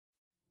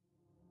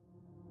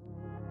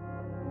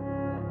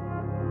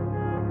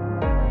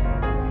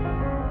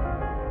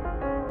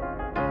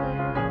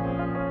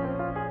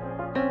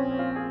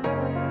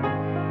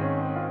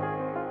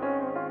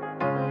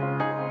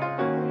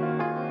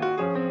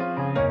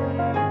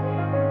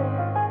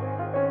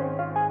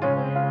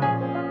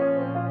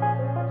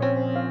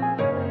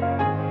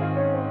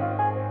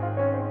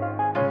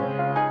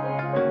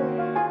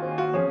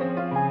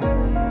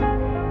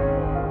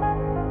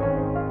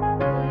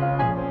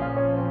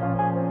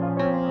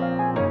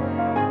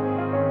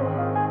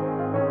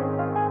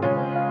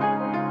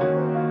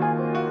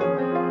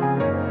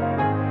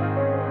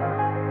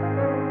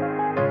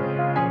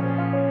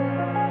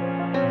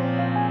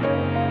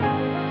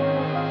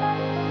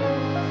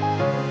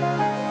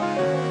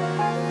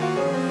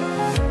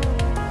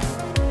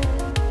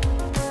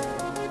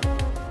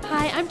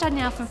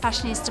Danielle from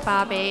Fashionista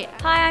Barbie.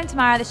 Hi, I'm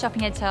Tamara, the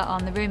shopping editor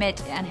on the Room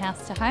It and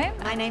House to Home.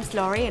 My name's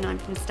Laurie and I'm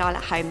from Style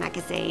at Home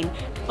magazine.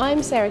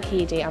 I'm Sarah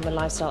Keedy, I'm a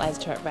lifestyle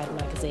editor at Red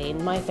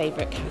magazine. My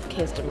favourite Cath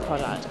Kidston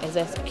product is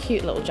this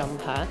cute little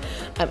jumper.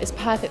 It's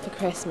perfect for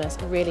Christmas,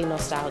 really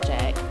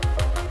nostalgic.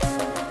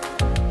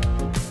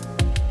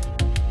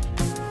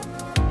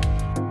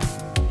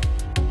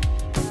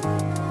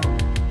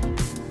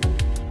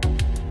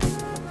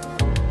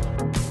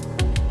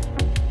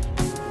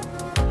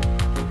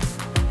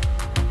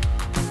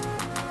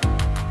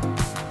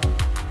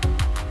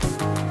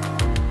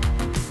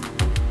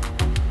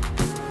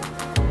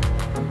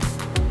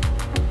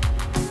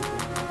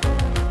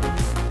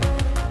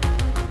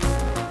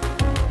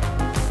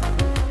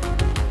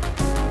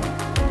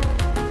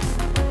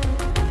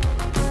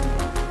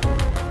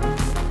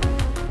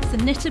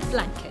 A knitted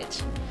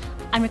blanket.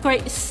 I'm a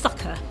great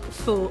sucker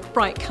for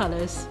bright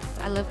colours.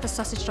 I love the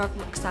sausage dog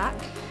rucksack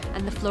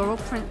and the floral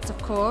prints,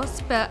 of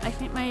course, but I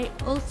think my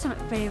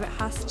ultimate favourite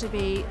has to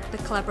be the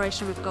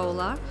collaboration with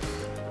Gola.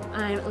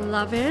 I'm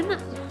loving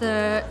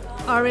the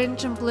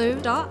orange and blue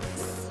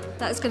dots.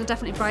 That is going to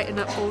definitely brighten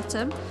up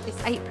autumn.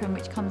 This apron,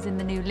 which comes in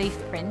the new leaf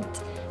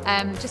print,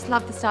 just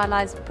love the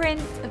stylised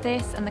print of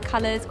this and the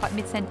colours, quite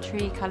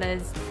mid-century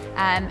colours,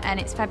 and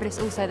it's fabulous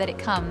also that it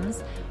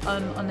comes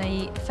on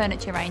the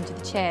furniture range of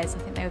the chairs. I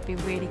think they would be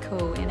really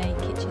cool in a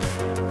kitchen.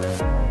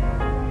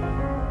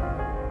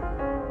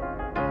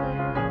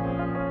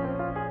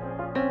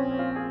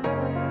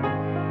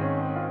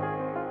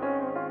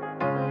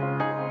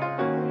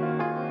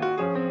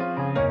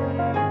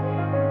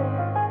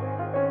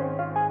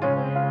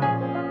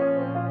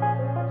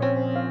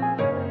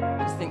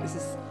 I think this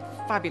is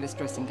a fabulous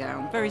dressing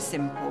gown, very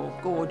simple,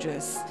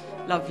 gorgeous,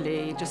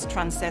 lovely, just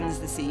transcends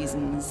the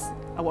seasons.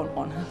 I want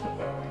one.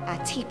 A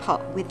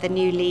teapot with the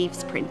new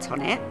leaves print on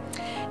it.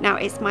 Now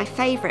it's my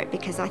favourite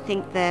because I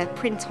think the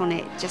print on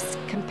it just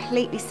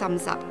completely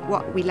sums up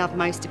what we love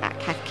most about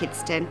Cath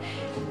Kidston.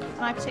 And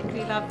I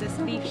particularly love this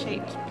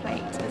leaf-shaped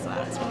plate as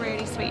well. It's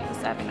really sweet for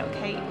serving little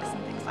cakes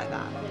and things like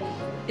that.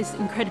 It's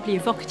incredibly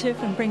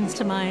evocative and brings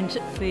to mind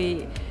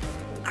the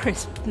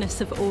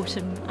crispness of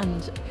autumn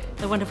and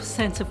the wonderful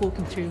sense of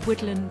walking through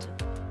woodland.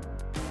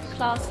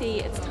 Classy,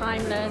 it's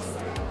timeless,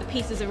 the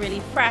pieces are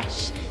really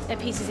fresh, they're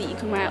pieces that you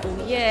can wear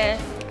all year.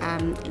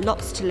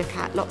 Lots to look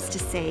at, lots to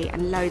see,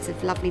 and loads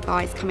of lovely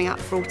buys coming up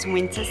for autumn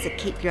winter, so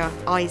keep your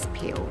eyes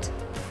peeled.